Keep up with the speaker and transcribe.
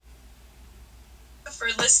for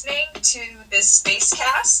listening to this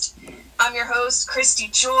Spacecast. I'm your host, Christy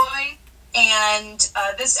Joy, and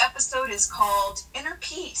this episode is called Inner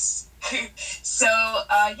Peace.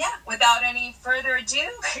 Without any further ado,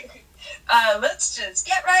 let's just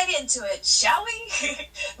get right into it, shall we?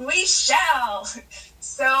 We shall.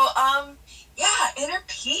 So, inner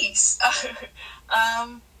peace.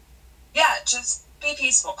 Just be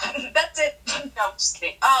peaceful. That's it. No, I'm just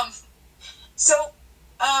kidding.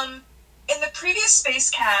 In the previous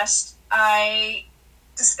Spacecast, I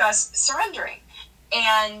discussed surrendering,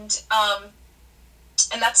 and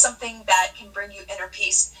that's something that can bring you inner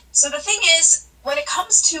peace. So the thing is, when it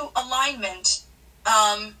comes to alignment,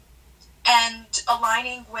 and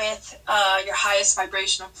aligning with your highest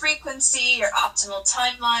vibrational frequency, your optimal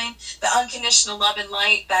timeline, the unconditional love and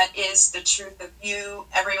light that is the truth of you,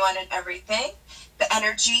 everyone, and everything, the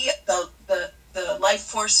energy, the life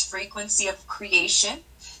force frequency of creation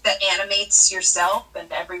that animates yourself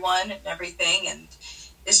and everyone and everything, and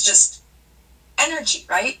is just energy,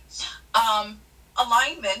 right?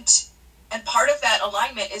 Alignment, and part of that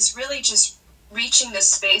alignment is really just reaching the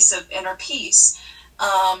space of inner peace.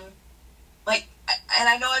 And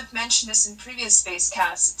I know I've mentioned this in previous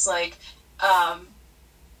Spacecasts. It's like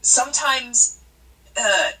sometimes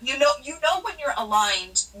you know when you're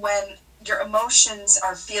aligned, when your emotions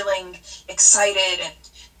are feeling excited and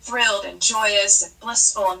thrilled and joyous and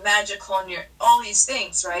blissful and magical and all these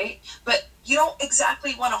things, right? But you don't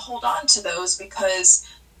exactly want to hold on to those, because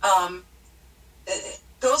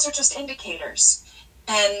those are just indicators,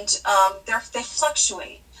 and they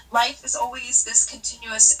fluctuate. Life is always this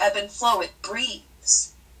continuous ebb and flow. It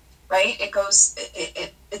breathes, right? It goes,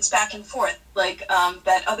 it's back and forth. Like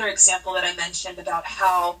that other example that I mentioned about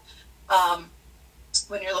how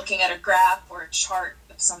when you're looking at a graph or a chart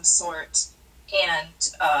of some sort,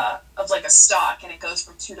 and of like a stock, and it goes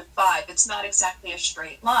from 2 to 5, it's not exactly a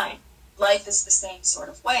straight line. Life is the same sort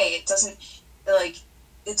of way. It doesn't,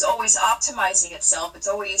 it's always optimizing itself. It's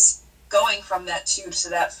always going from that 2 to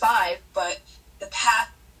that 5, but the path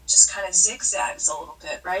just kind of zigzags a little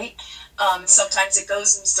bit, right? Sometimes it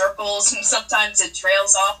goes in circles, and sometimes it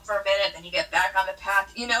trails off for a minute, then you get back on the path.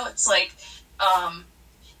 It's like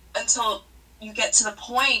until you get to the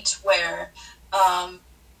point where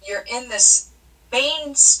you're in this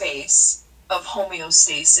main space of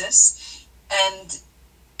homeostasis, and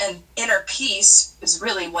inner peace is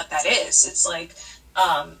really what that is. It's like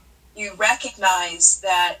you recognize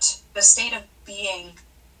that the state of being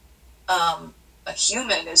a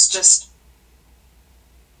human is just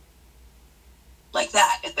like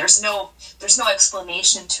that. There's no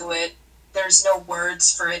explanation to it. There's no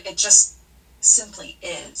words for it. It just simply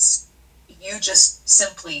is. You just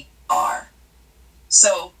simply are.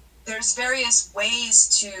 So there's various ways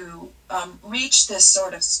to reach this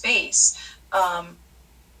sort of space.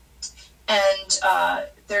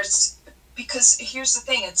 Because here's the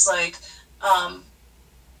thing, it's like,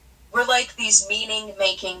 we're like these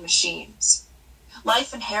meaning-making machines.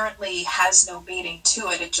 Life inherently has no meaning to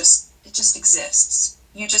it. It just exists.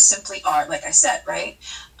 You just simply are, like I said, right?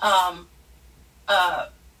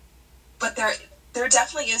 But there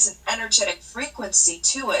definitely is an energetic frequency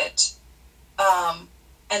to it.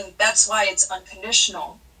 And that's why it's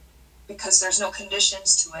unconditional, because there's no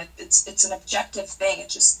conditions to it. It's an objective thing. It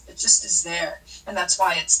just is there. And that's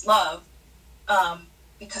why it's love,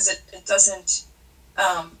 because it doesn't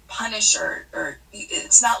punish or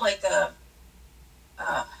it's not like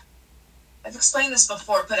I've explained this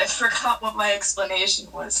before, but I forgot what my explanation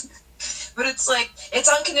was. But it's like, it's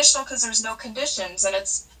unconditional because there's no conditions, and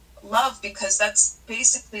it's love because that's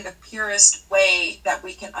basically the purest way that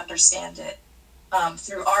we can understand it,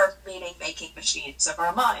 through our meaning-making machines of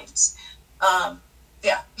our minds.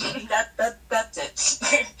 That's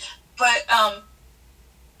it. But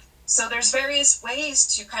so there's various ways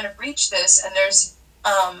to kind of reach this, and there's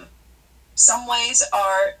some ways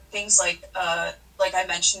are things like I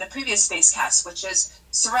mentioned in the previous Spacecast, which is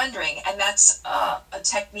surrendering, and that's a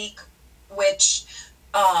technique which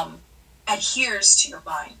adheres to your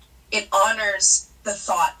mind. It honors the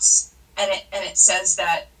thoughts, and it says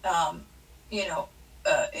that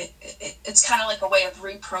it's kind of like a way of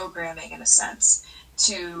reprogramming, in a sense,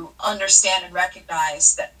 to understand and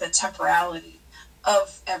recognize that the temporality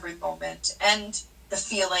of every moment and the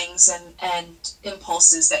feelings and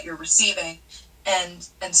impulses that you're receiving and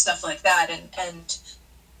stuff like that, and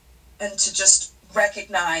to just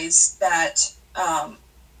recognize that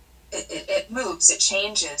it moves, it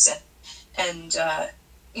changes, and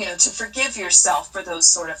to forgive yourself for those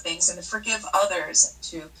sort of things, and to forgive others, and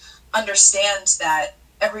to understand that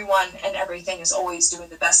everyone and everything is always doing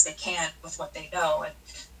the best they can with what they know, and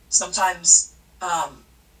sometimes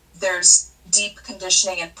there's deep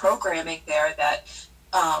conditioning and programming there that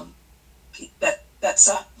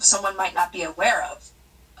someone might not be aware of,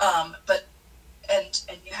 but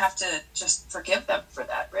you have to just forgive them for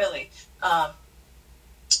that, really,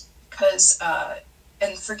 because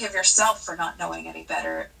and forgive yourself for not knowing any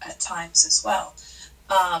better at times as well.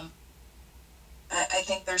 I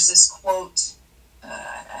think there's this quote.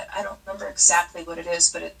 I don't remember exactly what it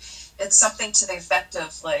is, but it's something to the effect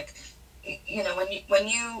of, like,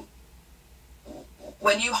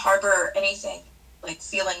 when you harbor anything like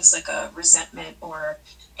feelings like a resentment or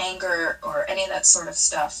anger or any of that sort of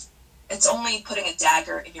stuff, it's only putting a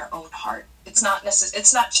dagger in your own heart. It's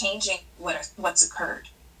not changing what's occurred.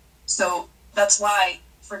 So that's why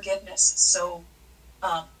forgiveness is so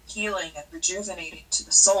healing and rejuvenating to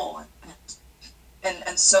the soul,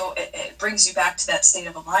 and so it brings you back to that state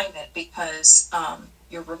of alignment, because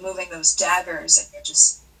you're removing those daggers, and you're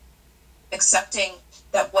just accepting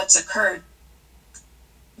that what's occurred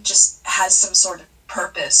just has some sort of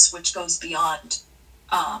purpose which goes beyond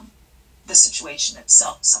the situation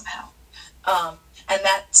itself somehow. And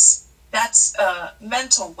that's a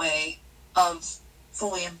mental way of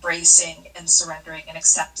fully embracing and surrendering and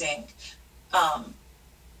accepting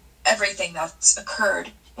everything that's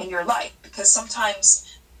occurred in your life, because sometimes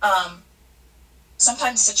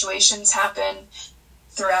situations happen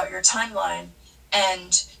throughout your timeline,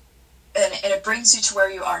 and it brings you to where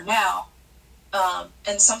you are now,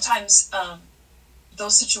 and sometimes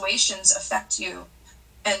those situations affect you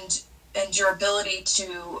and your ability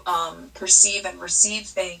to perceive and receive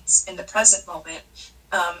things in the present moment,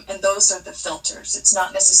 and those are the filters. It's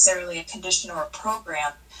not necessarily a condition or a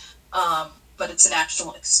program, but it's an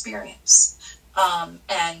actual experience,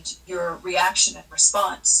 and your reaction and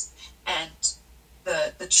response, and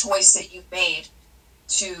the choice that you made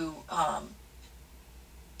to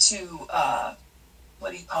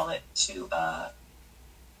what do you call it,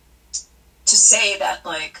 to say that,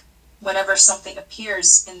 like, whenever something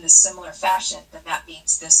appears in this similar fashion, then that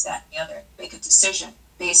means this, that, and the other. Make a decision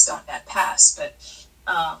based on that past. But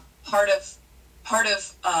part of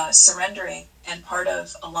surrendering and part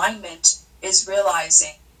of alignment is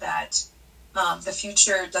realizing that the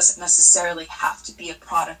future doesn't necessarily have to be a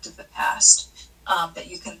product of the past. That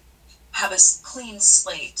you can have a clean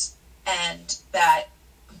slate, and that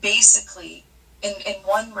basically, in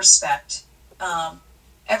one respect,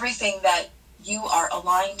 everything that you are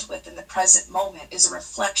aligned with in the present moment is a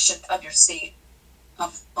reflection of your state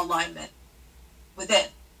of alignment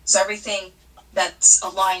within. So everything that's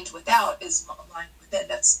aligned without is aligned within.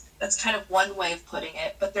 That's kind of one way of putting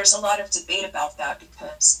it, but there's a lot of debate about that,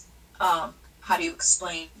 because how do you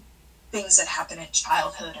explain things that happen in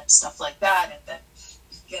childhood and stuff like that, and then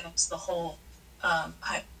you get into the whole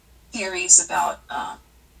theories about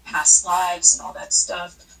past lives and all that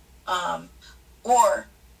stuff, or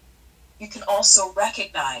you can also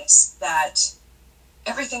recognize that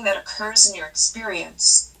everything that occurs in your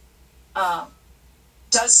experience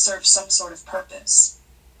does serve some sort of purpose,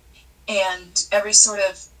 and every sort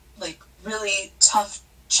of, like, really tough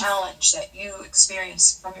challenge that you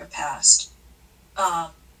experience from your past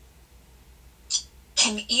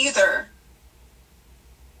can either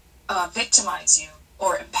victimize you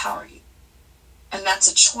or empower you, and that's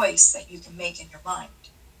a choice that you can make in your mind.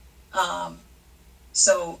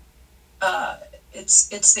 So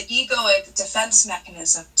it's the egoic defense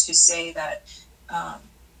mechanism to say that,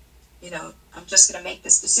 I'm just going to make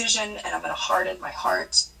this decision, and I'm going to harden my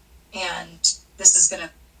heart, and this is going to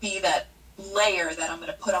be that layer that I'm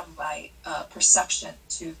going to put on my perception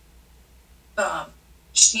to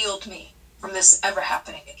shield me from this ever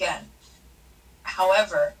happening again.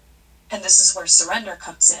 However, and this is where surrender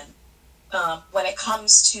comes in, when it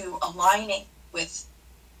comes to aligning with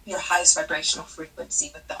your highest vibrational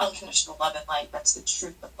frequency, with the unconditional love and light, that's the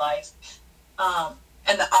truth of life,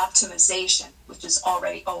 and the optimization, which is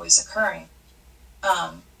already always occurring,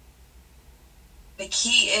 the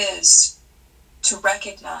key is to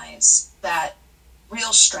recognize that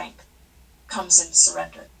real strength comes in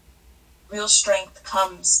surrender. Real strength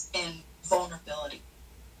comes in vulnerability.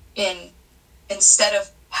 Instead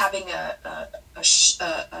of having not a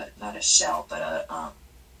shell, but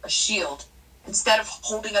a shield, instead of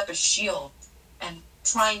holding up a shield and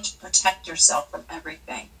trying to protect yourself from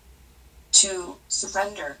everything, to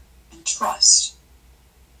surrender and trust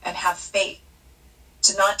and have faith,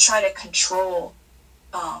 to not try to control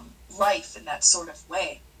life in that sort of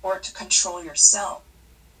way, or to control yourself,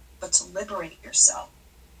 but to liberate yourself,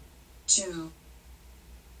 to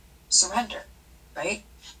surrender, right?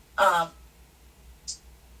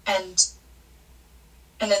 And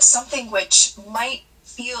it's something which might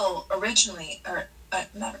feel originally, or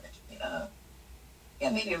not originally,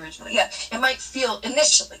 maybe originally, yeah, it might feel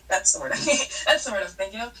initially, that's the word that's the word I'm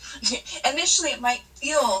thinking of. Initially, it might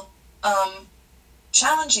feel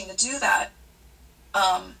challenging to do that.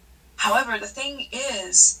 However, the thing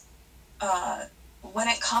is, when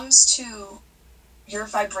it comes to your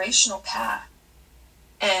vibrational path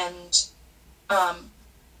and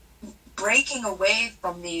breaking away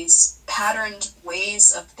from these patterned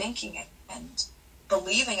ways of thinking and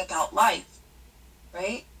believing about life,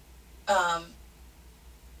 right?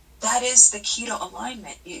 That is the key to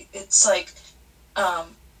alignment. It's like,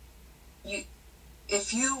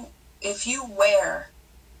 if you wear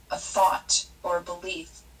a thought or a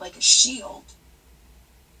belief like a shield,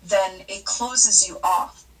 then it closes you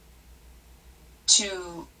off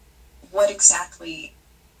to what exactly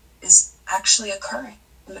is actually occurring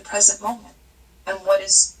in the present moment, and what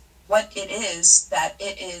it is that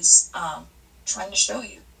it is trying to show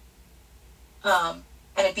you. And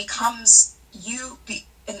it becomes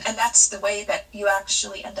and that's the way that you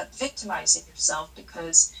actually end up victimizing yourself,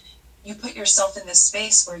 because you put yourself in this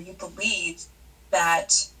space where you believe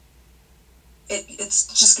that it's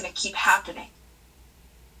just going to keep happening.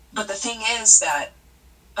 But the thing is that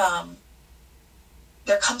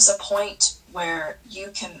there comes a point where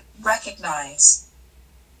you can recognize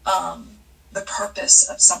the purpose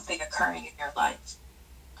of something occurring in your life,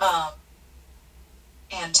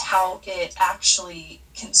 and how it actually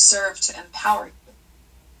can serve to empower you.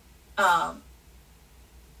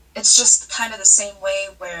 It's just kind of the same way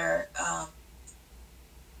where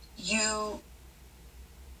you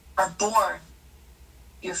are born,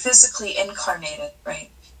 you're physically incarnated, right?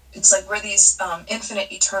 It's like we're these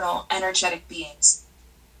infinite, eternal, energetic beings,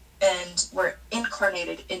 and we're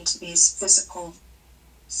incarnated into these physical,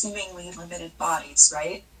 seemingly limited bodies,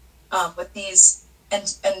 right? With these,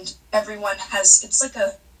 and everyone has,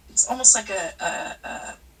 it's almost like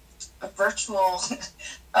a virtual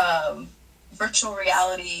virtual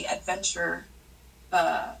reality adventure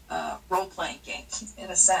role-playing game,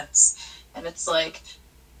 in a sense. And it's like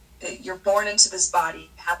you're born into this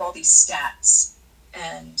body, have all these stats,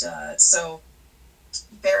 and so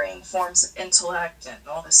varying forms of intellect and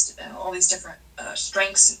all these different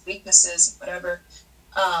strengths and weaknesses and whatever.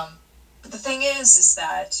 But the thing is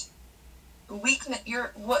that weakness,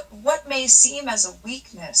 what may seem as a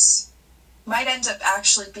weakness might end up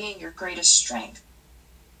actually being your greatest strength.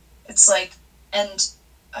 It's like, and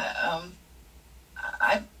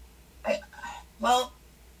well,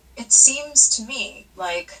 it seems to me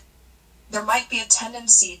like there might be a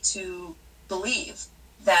tendency to believe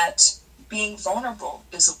that being vulnerable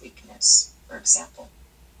is a weakness, for example.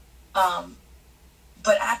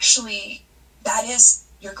 But actually, that is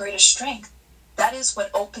your greatest strength. That is what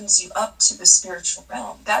opens you up to the spiritual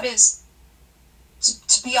realm. That is,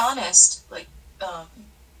 to be honest, like,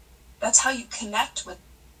 that's how you connect with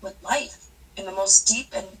life in the most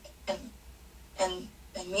deep and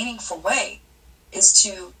meaningful way, is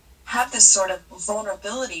to have this sort of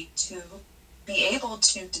vulnerability to be able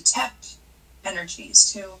to detect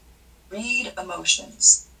energies, to read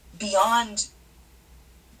emotions beyond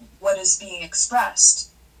what is being expressed,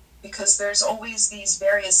 because there's always these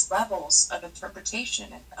various levels of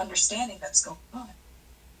interpretation and understanding that's going on.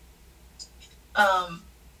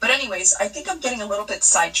 But anyways, I think I'm getting a little bit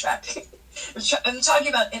sidetracked. I'm talking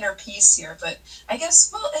about inner peace here, but I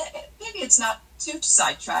guess, well, maybe it's not too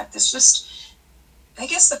sidetracked. It's just, I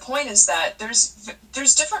guess the point is that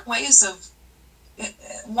there's different ways of,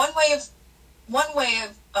 one way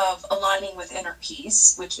of aligning with inner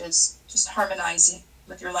peace, which is just harmonizing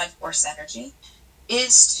with your life force energy,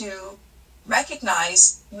 is to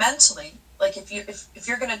recognize mentally, like if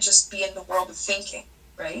you're going to just be in the world of thinking,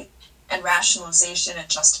 right, and rationalization and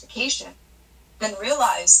justification, then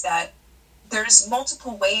realize that there's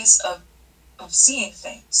multiple ways of seeing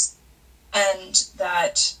things, and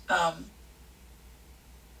that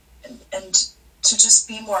and to just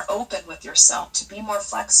be more open with yourself, to be more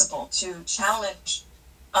flexible, to challenge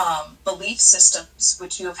belief systems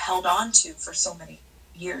which you have held on to for so many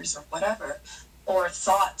years or whatever, or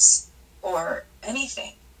thoughts, or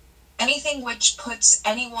anything which puts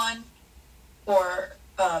anyone or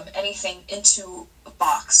anything into a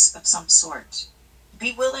box of some sort.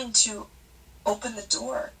 Be willing to open the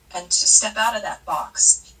door and to step out of that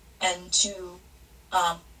box, and to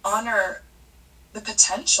honor the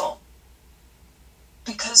potential.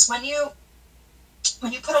 Because when you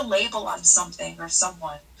put a label on something or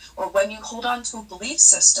someone, or when you hold on to a belief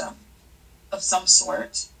system of some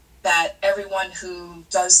sort, that everyone who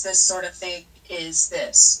does this sort of thing is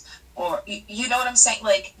this, Or you know what I'm saying?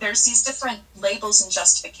 Like, there's these different labels and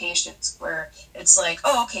justifications where it's like,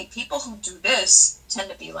 oh, okay, people who do this tend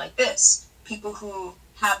to be like this. People who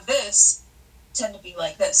have this tend to be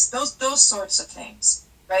like this. Those sorts of things,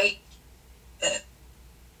 right?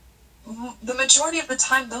 The majority of the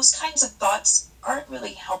time, those kinds of thoughts aren't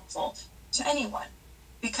really helpful to anyone,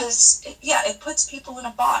 because it puts people in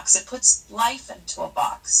a box. It puts life into a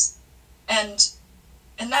box, and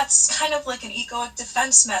that's kind of like an egoic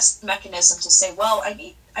defense mechanism to say, well, I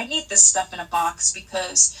need this stuff in a box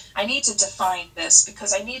because I need to define this,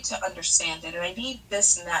 because I need to understand it, and I need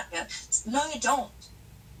this and that. No, you don't.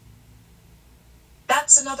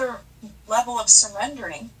 That's another level of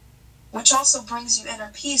surrendering, which also brings you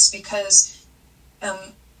inner peace, because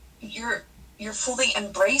you're fully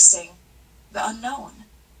embracing the unknown.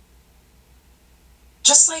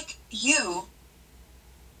 Just like you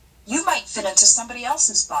might fit into somebody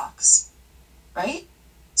else's box, right?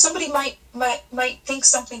 Somebody might think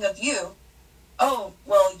something of you. Oh,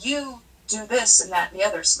 well, you do this and that and the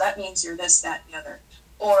other, so that means you're this, that, and the other.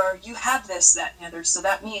 Or you have this, that, and the other, so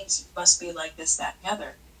that means you must be like this, that, and the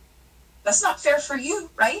other. That's not fair for you,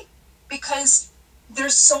 right? Because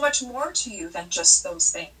there's so much more to you than just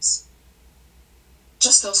those things.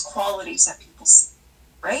 Just those qualities that people see,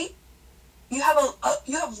 right? You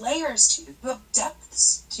have layers to you. You have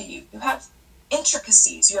depths to you. You have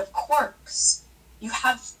intricacies. You have quirks. You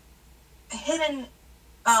have hidden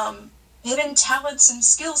talents and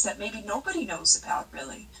skills that maybe nobody knows about,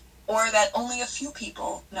 really, or that only a few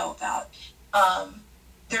people know about.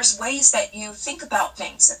 There's ways that you think about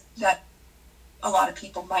things that a lot of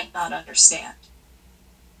people might not understand,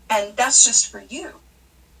 and that's just for you.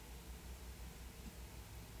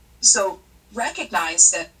 So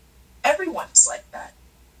recognize that everyone's like that.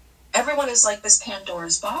 Everyone is like this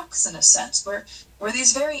Pandora's box, in a sense. We're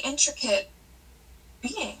these very intricate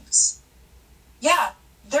beings. Yeah,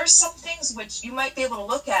 there's some things which you might be able to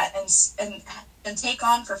look at and take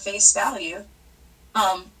on for face value,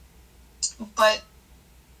 but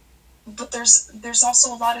there's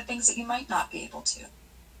also a lot of things that you might not be able to.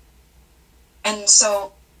 And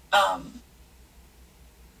so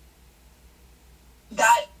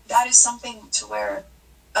that is something to where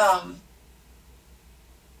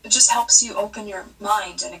it just helps you open your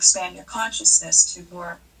mind and expand your consciousness to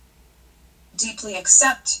more deeply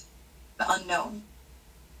accept the unknown,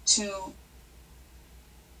 to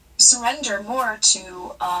surrender more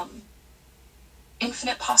to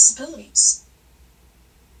infinite possibilities.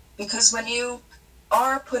 Because when you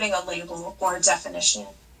are putting a label or a definition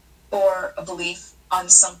or a belief on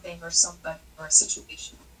something or somebody or a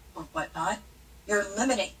situation or whatnot, you're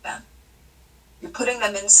limiting them. You're putting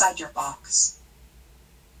them inside your box.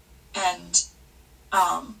 And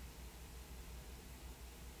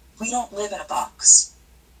we don't live in a box.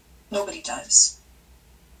 Nobody does.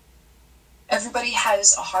 Everybody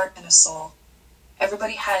has a heart and a soul.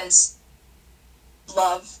 Everybody has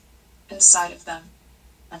love inside of them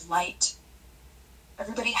and light.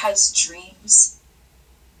 Everybody has dreams.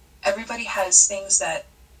 Everybody has things that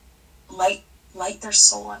light their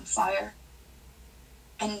soul on fire.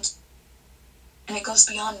 And it goes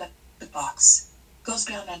beyond the box. It goes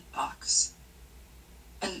beyond that box.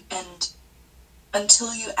 And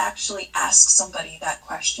until you actually ask somebody that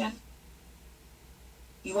question,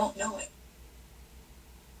 you won't know it.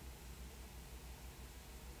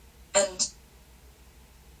 And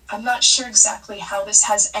I'm not sure exactly how this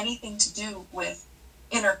has anything to do with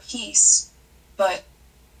inner peace, but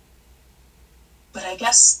I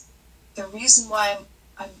guess the reason why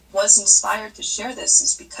I was inspired to share this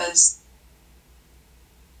is because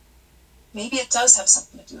maybe it does have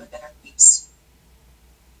something to do with inner peace.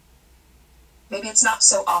 Maybe it's not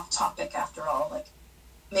so off topic after all. Like,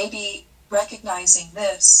 maybe recognizing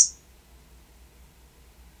this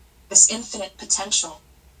infinite potential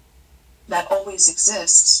that always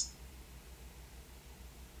exists,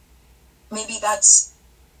 maybe that's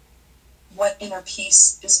what inner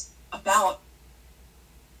peace is about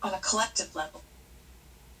on a collective level.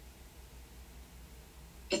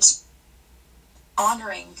 It's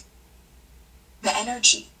honoring the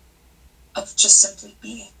energy of just simply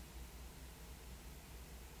being.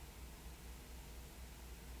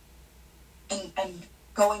 And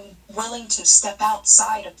going, willing to step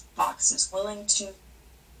outside of the boxes, willing to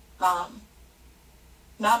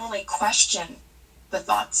not only question the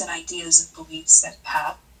thoughts and ideas and beliefs that you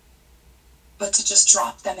have, but to just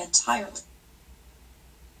drop them entirely.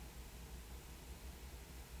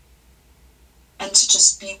 And to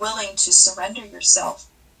just be willing to surrender yourself,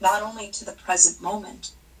 not only to the present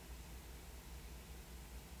moment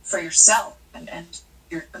for yourself and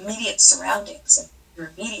your immediate surroundings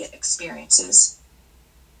your immediate experiences,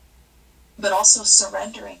 but also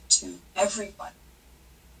surrendering to everyone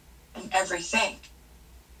and everything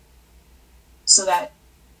so that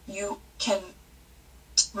you can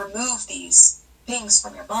remove these things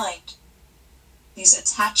from your mind, these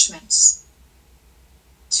attachments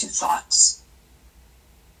to thoughts,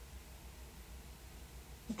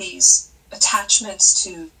 these attachments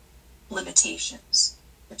to limitations,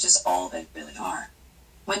 which is all they really are.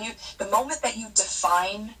 The moment that you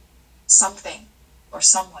define something or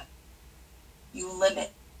someone, you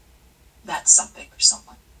limit that something or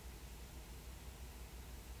someone.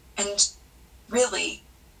 And really,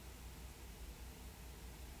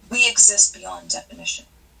 we exist beyond definition.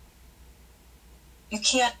 You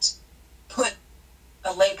can't put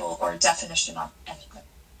a label or a definition on anything,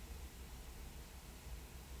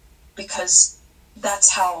 because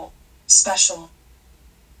that's how special,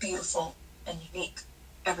 beautiful, and unique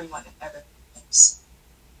everyone and everything is.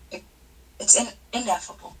 It's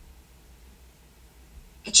ineffable.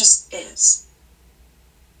 It just is.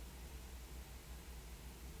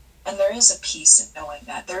 And there is a peace in knowing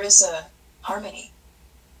that. There is a harmony.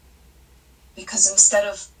 Because instead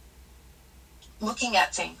of looking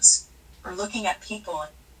at things or looking at people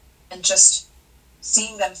and just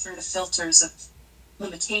seeing them through the filters of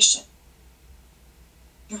limitation,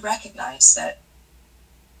 you recognize that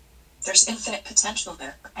there's infinite potential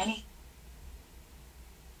there for anything.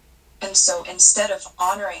 And so instead of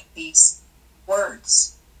honoring these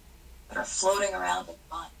words that are floating around in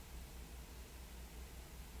the mind,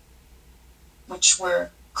 which were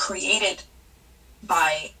created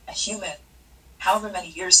by a human however many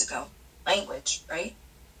years ago, language, right?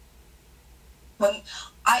 When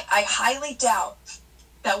I highly doubt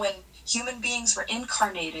that when human beings were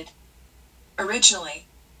incarnated originally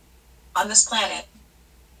on this planet,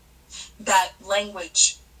 that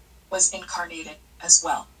language was incarnated as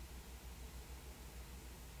well.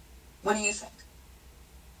 What do you think?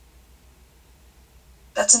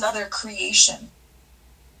 That's another creation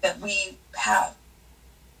that we have.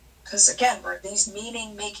 Because again, we're these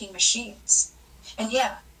meaning-making machines. And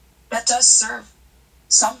yeah, that does serve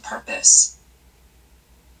some purpose.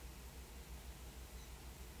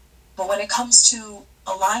 But when it comes to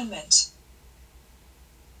alignment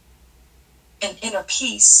and inner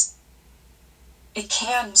peace, it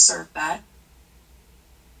can serve that.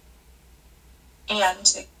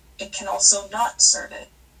 And it can also not serve it.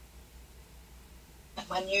 And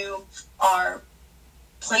when you are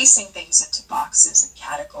placing things into boxes and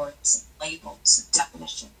categories and labels and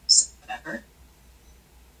definitions and whatever,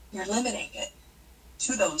 you're limiting it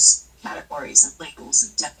to those categories and labels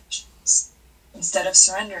and definitions instead of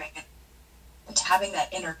surrendering it and having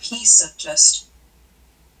that inner peace of just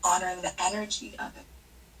honoring the energy of it.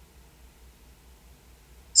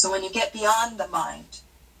 So when you get beyond the mind,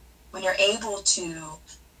 when you're able to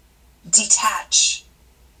detach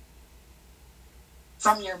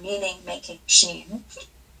from your meaning-making machine,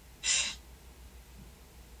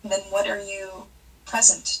 then what are you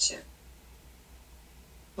present to?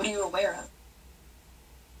 What are you aware of?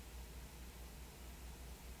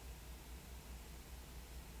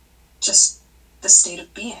 Just the state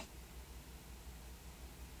of being.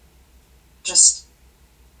 Just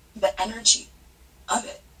the energy of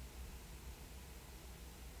it.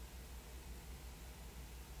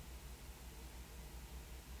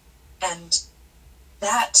 And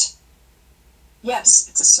that, yes,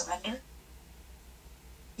 it's a surrender.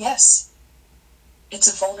 Yes,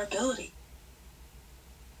 it's a vulnerability.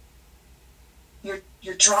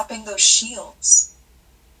 You're dropping those shields.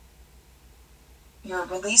 You're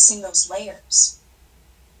releasing those layers.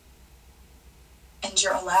 And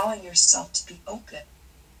you're allowing yourself to be open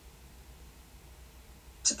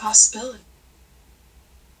to possibility.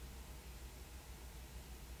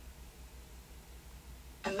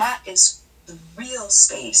 And that is the real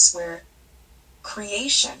space where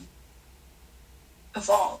creation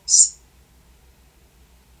evolves.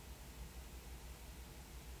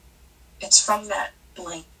 It's from that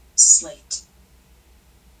blank slate.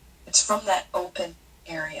 It's from that open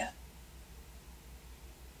area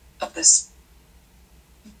of this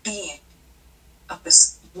being, of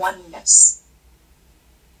this oneness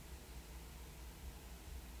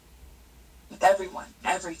with everyone,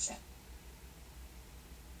 everything.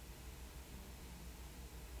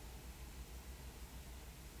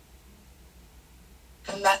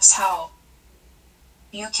 And that's how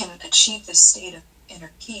you can achieve this state of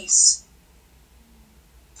inner peace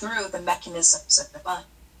through the mechanisms of the mind.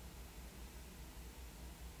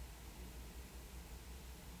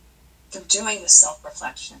 Through doing the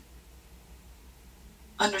self-reflection,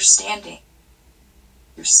 understanding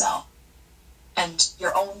yourself and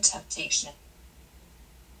your own temptation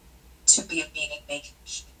to be a meaning-making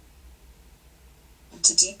machine. And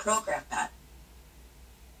to deprogram that.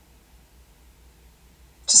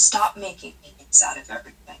 To stop making meanings out of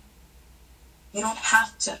everything. You don't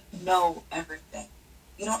have to know everything.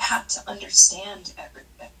 You don't have to understand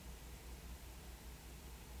everything.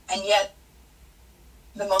 And yet,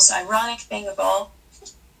 the most ironic thing of all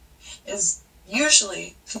is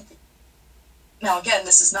usually, now again,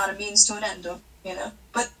 this is not a means to an end,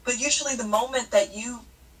 but usually the moment that you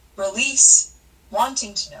release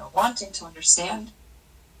wanting to know, wanting to understand,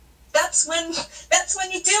 that's when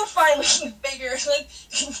you do finally figure,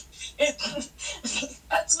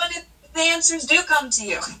 that's when the answers do come to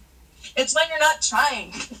you. It's when you're not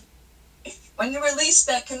trying. When you release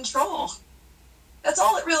that control. That's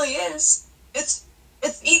all it really is. It's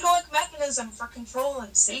egoic mechanism for control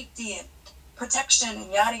and safety and protection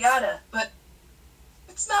and yada yada. But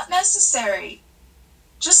it's not necessary.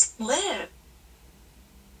 Just live.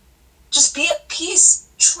 Just be at peace.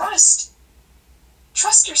 Trust.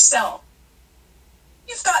 Trust yourself.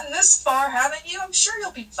 You've gotten this far, haven't you? I'm sure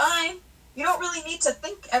you'll be fine. You don't really need to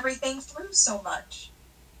think everything through so much.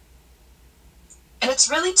 And it's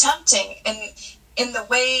really tempting in the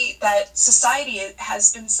way that society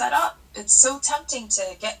has been set up. It's so tempting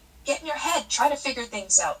to get in your head, try to figure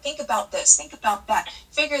things out. Think about this, think about that,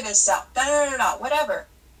 figure this out, whatever.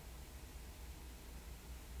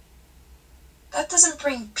 That doesn't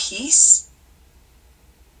bring peace.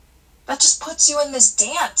 That just puts you in this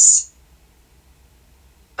dance.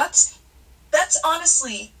 That's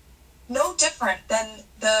honestly no different than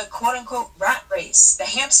the quote-unquote rat race, the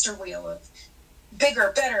hamster wheel of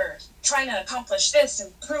bigger, better, trying to accomplish this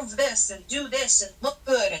and prove this and do this and look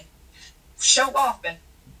good and show off and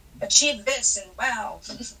achieve this and wow,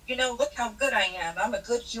 look how good I am. I'm a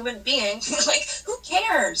good human being. Who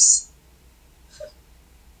cares?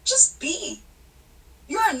 Just be.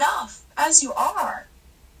 You're enough as you are.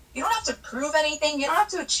 You don't have to prove anything. You don't have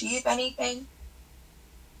to achieve anything.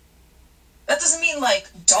 That doesn't mean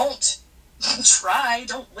don't try,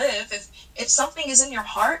 don't live. If something is in your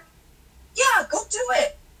heart, yeah, go do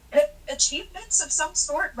it. And if achievements of some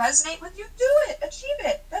sort resonate with you, do it. Achieve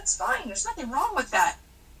it. That's fine. There's nothing wrong with that.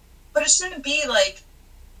 But it shouldn't be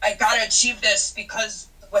I gotta achieve this because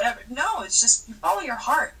whatever. No, it's just you follow your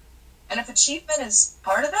heart. And if achievement is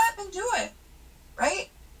part of that, then do it. Right?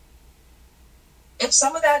 If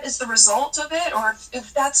some of that is the result of it, or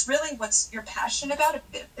if that's really what you're passionate about,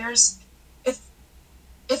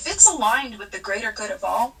 if it's aligned with the greater good of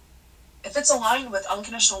all, if it's aligned with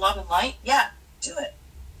unconditional love and light, yeah, do it.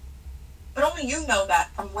 But only you know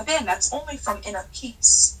that from within. That's only from inner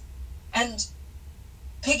peace. And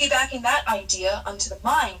piggybacking that idea onto the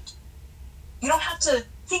mind, you don't have to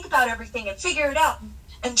think about everything and figure it out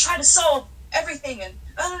and try to solve everything and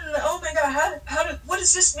oh my god, what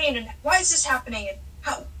does this mean and why is this happening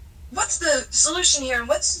and what's the solution here and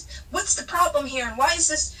what's the problem here and why is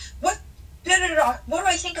this what do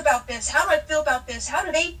I think about this? How do I feel about this? How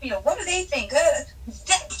do they feel? What do they think?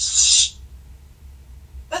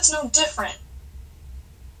 That's no different.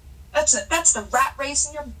 That's the rat race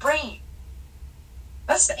in your brain.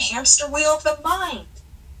 That's the hamster wheel of the mind.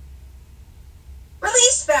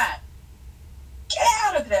 Release that. Get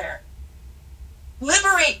out of there.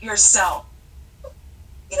 Liberate yourself.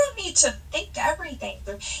 You don't need to think everything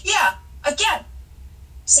through. Yeah, again,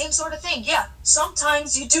 same sort of thing. Yeah,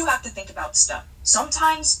 sometimes you do have to think about stuff.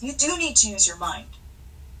 Sometimes you do need to use your mind.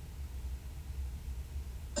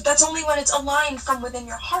 But that's only when it's aligned from within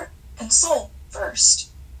your heart and soul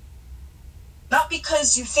first. Not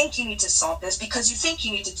because you think you need to solve this, because you think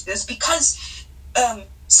you need to do this, because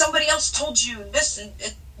somebody else told you this, and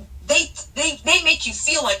they make you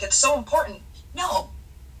feel like it's so important. No.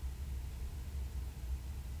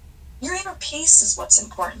 Your inner peace is what's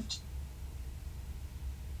important.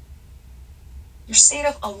 Your state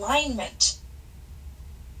of alignment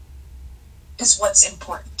is what's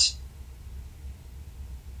important.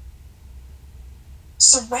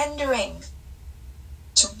 Surrendering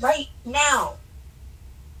to right now.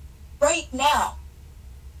 Right now.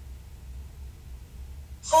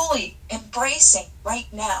 Fully embracing right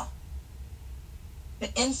now.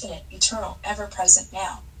 The infinite, eternal, ever-present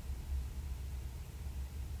now.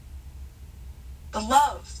 The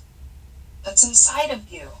love that's inside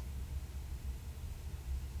of you.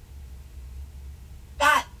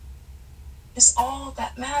 That is all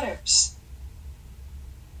that matters.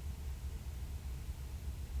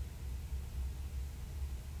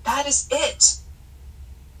 That is it.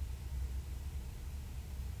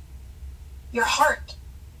 Your heart,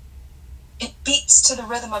 it beats to the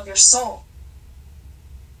rhythm of your soul.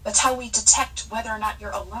 That's how we detect whether or not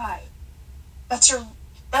you're alive. That's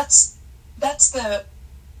the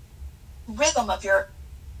rhythm of your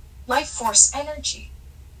life force energy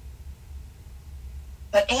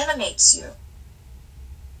that animates you.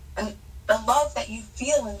 And the love that you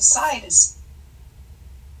feel inside is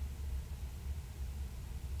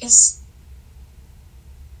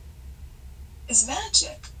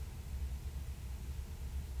magic.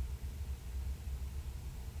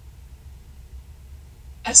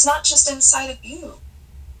 It's not just inside of you.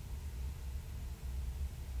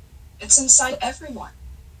 It's inside everyone.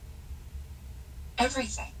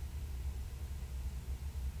 Everything.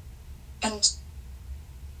 And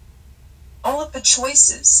all of the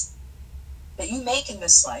choices that you make in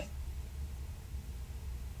this life,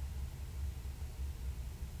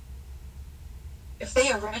 if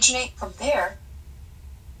they originate from there,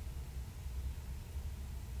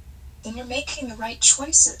 then you're making the right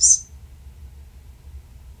choices.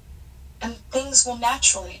 And things will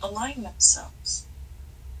naturally align themselves.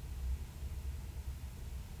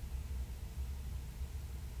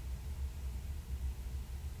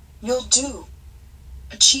 You'll do,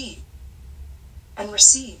 achieve, and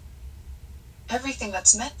receive everything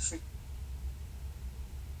that's meant for you.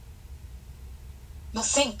 You'll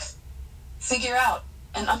think, figure out,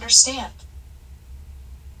 and understand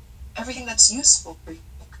everything that's useful for you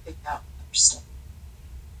to figure out and understand.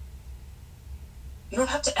 You don't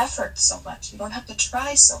have to effort so much. You don't have to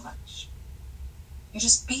try so much. You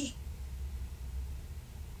just be.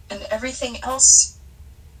 And everything else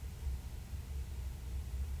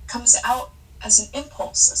comes out as an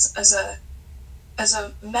impulse, as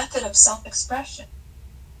a method of self-expression,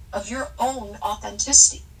 of your own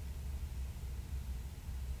authenticity,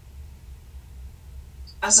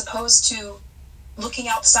 as opposed to looking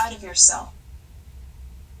outside of yourself.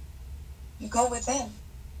 You go within.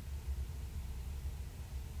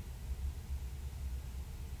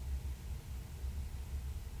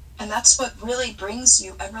 And that's what really brings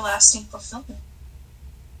you everlasting fulfillment.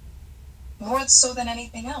 More so than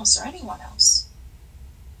anything else or anyone else.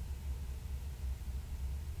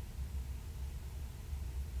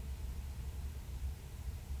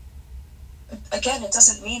 Again, it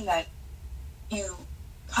doesn't mean that you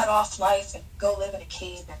cut off life and go live in a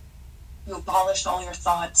cave and you abolish all your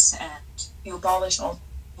thoughts and you abolish all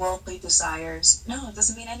worldly desires. No, it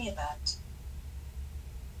doesn't mean any of that.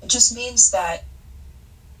 It just means that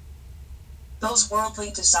those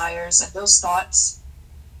worldly desires and those thoughts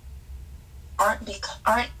aren't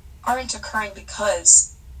occurring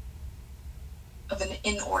because of an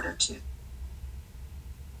in order to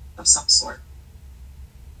of some sort.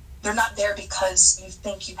 They're not there because you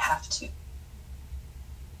think you have to.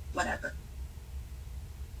 Whatever.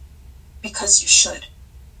 Because you should.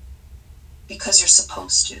 Because you're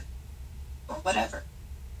supposed to. Or whatever.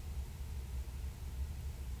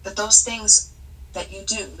 But those things that you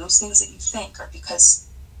do, those things that you think are because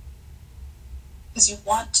you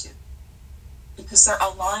want to. Because they're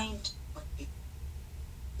aligned with you.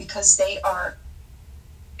 Because they are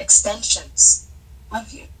extensions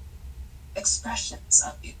of you. Expressions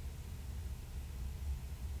of you.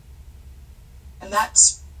 And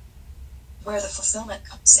that's where the fulfillment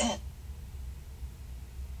comes in.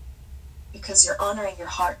 Because you're honoring your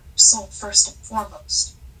heart, your soul first and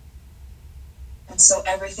foremost. And so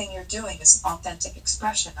everything you're doing is an authentic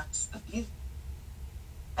expression of you.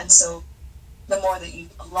 And so the more that you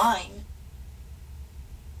align,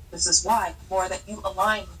 this is why, the more that you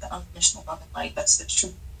align with the unconditional love and light, that's the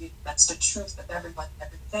truth of you, that's the truth of everyone and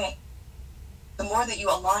everything. The more that you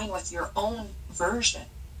align with your own version,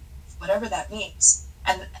 whatever that means,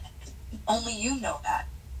 and only you know that.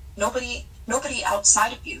 Nobody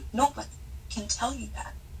outside of you, nobody can tell you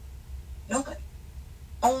that. Nobody.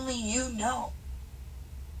 Only you know.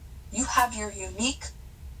 You have your unique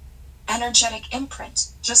energetic imprint,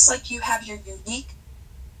 just like you have your unique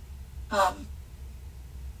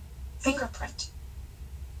fingerprint.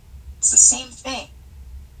 It's the same thing.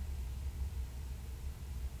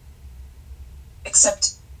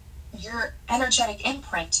 Except your energetic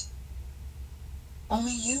imprint,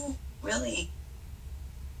 only you really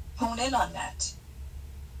hone in on that.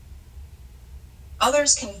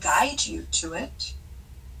 Others can guide you to it.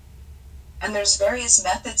 And there's various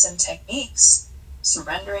methods and techniques.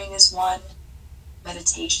 Surrendering is one.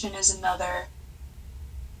 Meditation is another.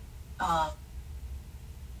 But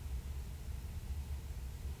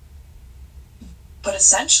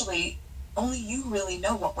essentially, only you really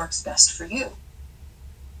know what works best for you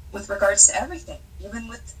with regards to everything, even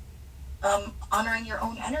with honoring your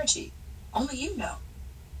own energy. Only you know.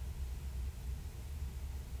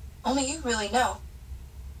 Only you really know.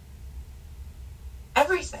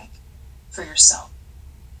 everything for yourself.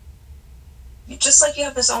 Just like you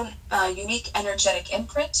have this own unique energetic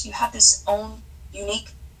imprint, you have this own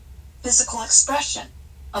unique physical expression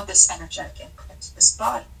of this energetic imprint, this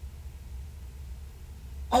body.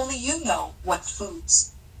 Only you know what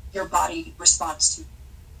foods your body responds to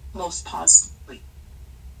most positively.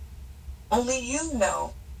 Only you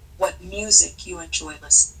know what music you enjoy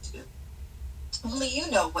listening to. Only you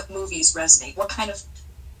know what movies resonate, what kind of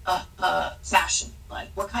fashion you like,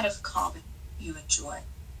 what kind of comedy you enjoy,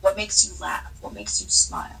 what makes you laugh, what makes you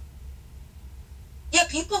smile. Yeah,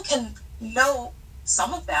 people can know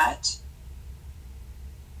some of that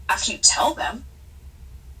after you tell them,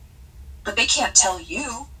 but they can't tell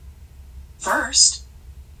you first.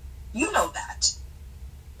 You know that.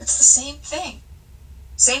 It's the same thing.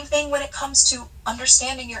 Same thing when it comes to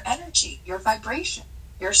understanding your energy, your vibration,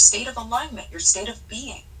 your state of alignment, your state of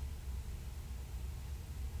being.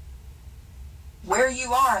 Where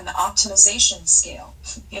you are in the optimization scale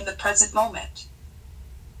in the present moment.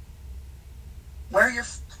 What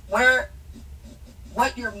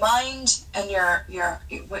your mind and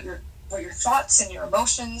what your thoughts and your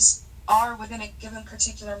emotions are within a given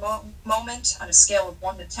particular moment on a scale of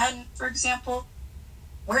 1 to 10, for example,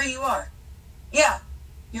 where you are. Yeah,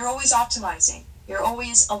 you're always optimizing. You're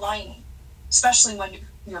always aligning, especially when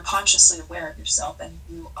you're consciously aware of yourself and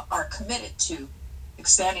you are committed to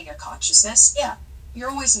expanding your consciousness. Yeah, you're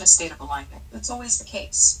always in a state of alignment. That's always the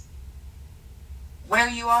case. Where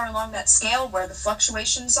you are along that scale, where the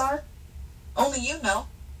fluctuations are, only you know.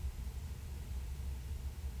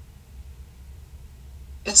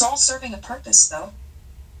 It's all serving a purpose, though.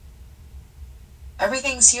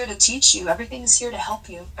 Everything's here to teach you. Everything's here to help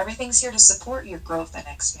you. Everything's here to support your growth and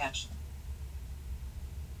expansion.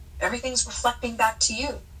 Everything's reflecting back to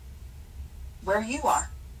you, where you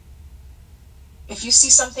are. If you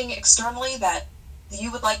see something externally that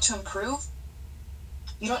you would like to improve,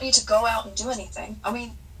 you don't need to go out and do anything. I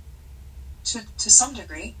mean, to some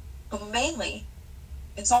degree, but mainly,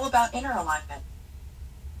 it's all about inner alignment.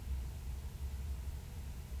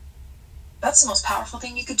 That's the most powerful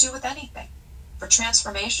thing you could do with anything. For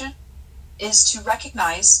transformation, is to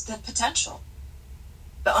recognize the potential.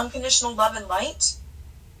 The unconditional love and light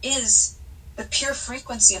is the pure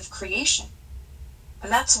frequency of creation.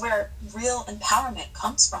 And that's where real empowerment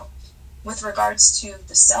comes from, with regards to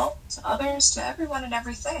the self, to others, to everyone and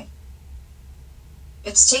everything.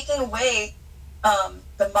 It's taking away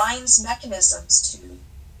the mind's mechanisms to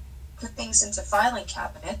put things into filing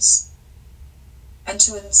cabinets and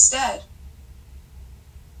to instead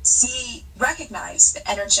recognize the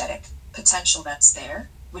energetic potential that's there,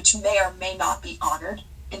 which may or may not be honored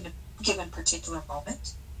in a given particular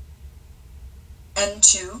moment, and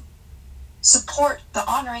to support the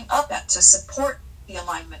honoring of that, to support the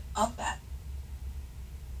alignment of that,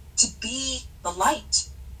 to be the light.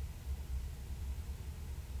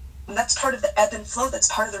 And that's part of the ebb and flow.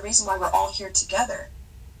 That's part of the reason why we're all here together.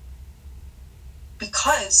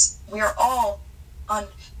 Because we are all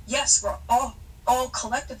we're all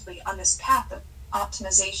collectively on this path of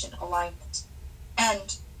optimization, alignment,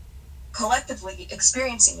 and collectively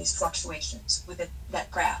experiencing these fluctuations within that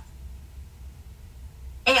graph.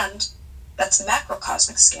 And that's the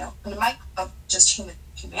macrocosmic scale, of just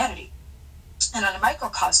humanity. And on a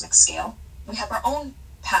microcosmic scale, we have our own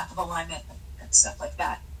path of alignment and stuff like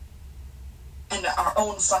that, and our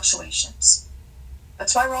own fluctuations.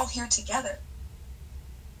 That's why we're all here together.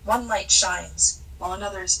 One light shines while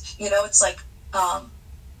another's, it's like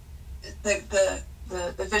the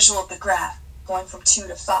visual of the graph going from 2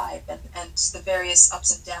 to 5 and the various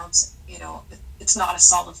ups and downs. It's not a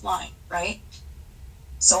solid line, right?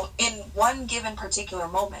 So in one given particular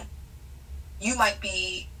moment, you might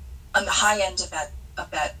be on the high end of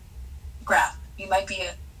that graph. You might be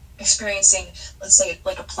experiencing, let's say,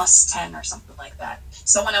 like a +10 or something like that.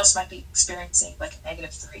 Someone else might be experiencing like a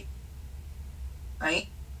 -3, right?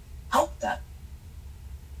 Help them.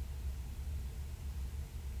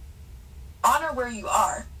 Honor where you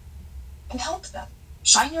are and help them.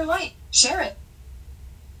 Shine your light. Share it.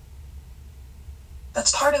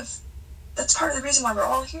 That's part of the reason why we're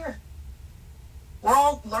all here. We're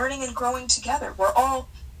all learning and growing together. We're all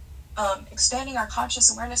expanding our conscious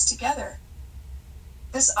awareness together.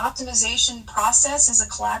 This optimization process is a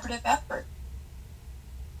collaborative effort.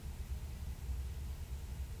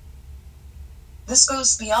 This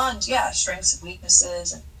goes beyond, strengths and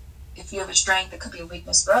weaknesses, and if you have a strength, it could be a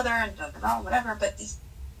weakness for other, and whatever, but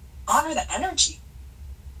honor the energy.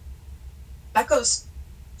 That goes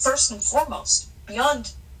first and foremost,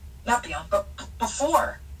 but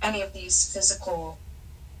before any of these physical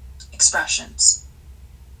expressions.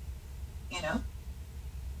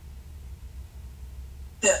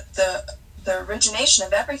 the origination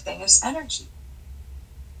of everything is energy.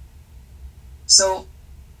 So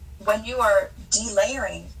when you are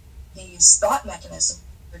delayering these thought mechanisms,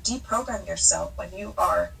 you're deprogramming yourself, when you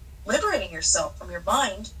are liberating yourself from your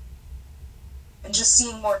mind and just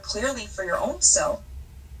seeing more clearly for your own self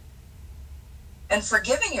and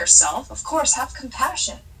forgiving yourself, of course, have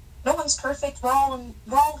compassion. No one's perfect. We're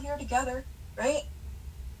all here together, right?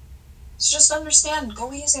 So just understand,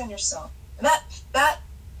 go easy on yourself. And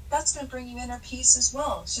that's going to bring you inner peace as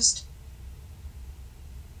well. It's just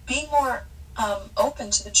being more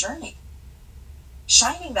open to the journey,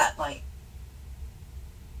 shining that light,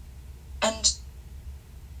 and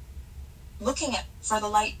looking for the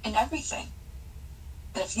light in everything.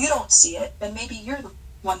 And if you don't see it, then maybe you're the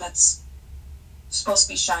one that's supposed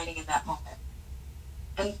to be shining in that moment.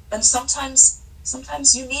 And sometimes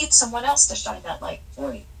you need someone else to shine that light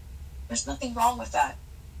for you. There's nothing wrong with that.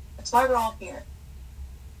 That's why we're all here.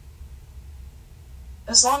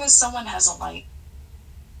 As long as someone has a light,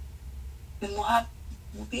 then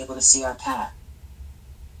we'll be able to see our path.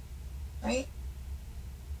 Right?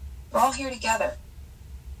 We're all here together.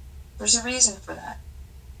 There's a reason for that.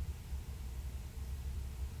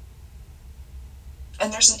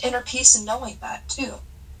 And there's an inner peace in knowing that too.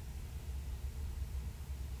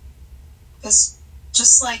 Because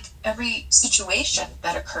just like every situation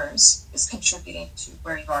that occurs is contributing to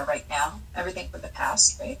where you are right now, everything from the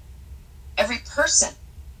past, right? Every person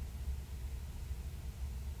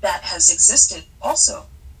that has existed also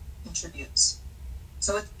contributes.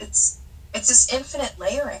 So it's this infinite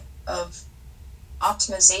layering of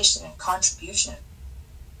optimization and contribution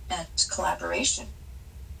and collaboration,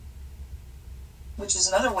 which is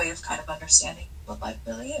another way of kind of understanding what life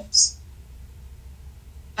really is.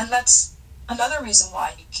 And that's another reason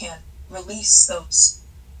why you can release those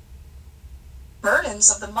burdens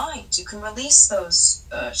of the mind. You can release those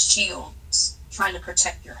shields trying to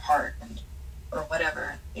protect your heart or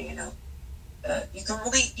whatever. You can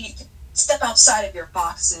step outside of your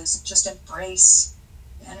boxes and just embrace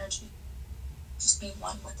the energy. Just be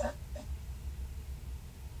one with everything.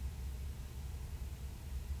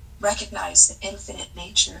 Recognize the infinite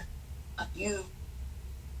nature of you,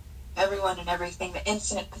 everyone and everything, the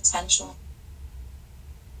infinite potential.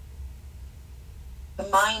 The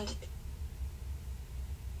mind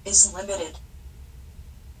is limited.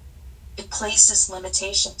 It places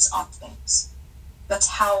limitations on things.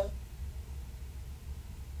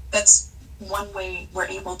 That's one way we're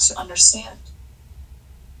able to understand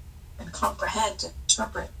and comprehend and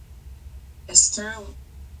interpret, is through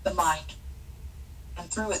the mind and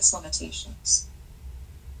through its limitations.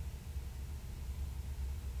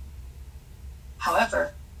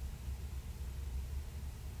 However,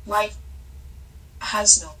 life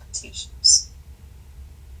has no limitations,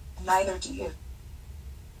 and neither do you.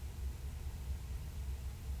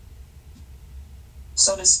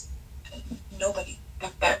 So does nobody.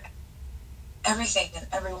 Everything and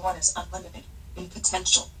everyone is unlimited in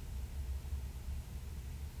potential.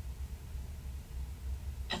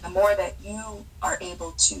 And the more that you are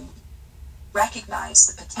able to recognize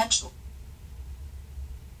the potential,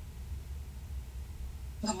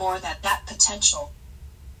 the more that potential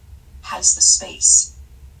has the space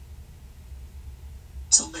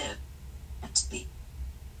to live and to be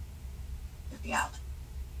the reality,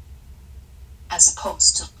 as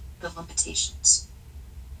opposed to the limitations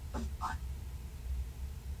from the mind.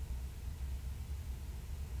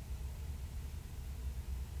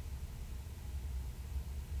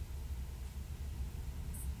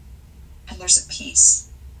 And there's a peace,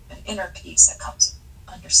 an inner peace that comes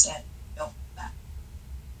with understanding, knowing that.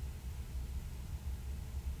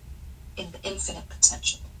 In the infinite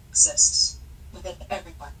potential that exists within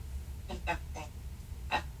everyone and everything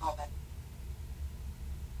at the moment.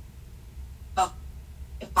 Of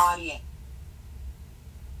embodying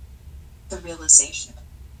the realization of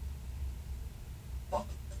what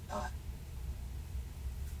we are.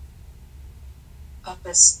 Of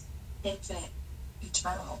this infinite,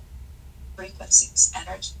 eternal frequencies,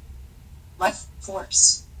 energy, life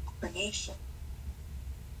force, creation,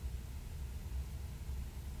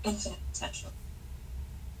 infinite potential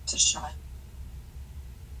to shine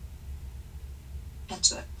and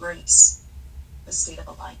to embrace the state of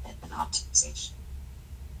alignment and optimization,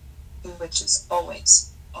 through which is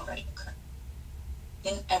always already occurring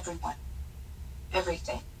in everyone,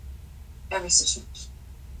 everything, every situation,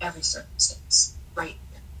 every circumstance, right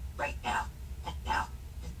here, right now, and now,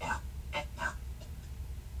 and now, and now.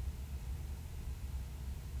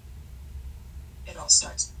 It all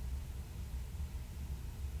starts.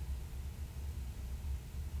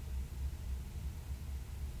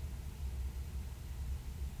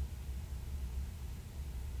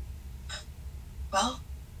 Well,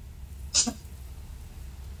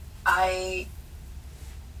 I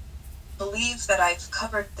believe that I've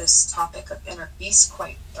covered this topic of inner peace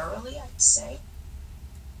quite thoroughly, I'd say.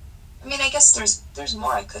 I mean, I guess there's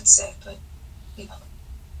more I could say, but you know,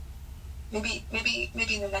 maybe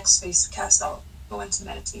in the next Spacecast I'll go into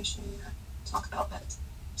meditation or talk about meditation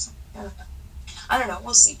or something. I don't know.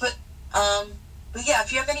 We'll see. But yeah,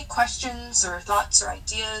 if you have any questions or thoughts or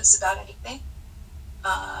ideas about anything,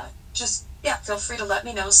 just feel free to let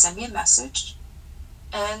me know. Send me a message.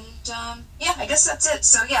 And yeah, I guess that's it.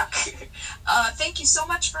 So yeah, thank you so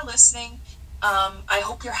much for listening. I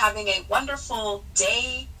hope you're having a wonderful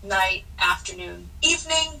day, night, afternoon,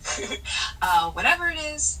 evening, whatever it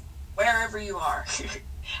is, wherever you are.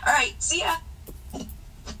 All right, see ya.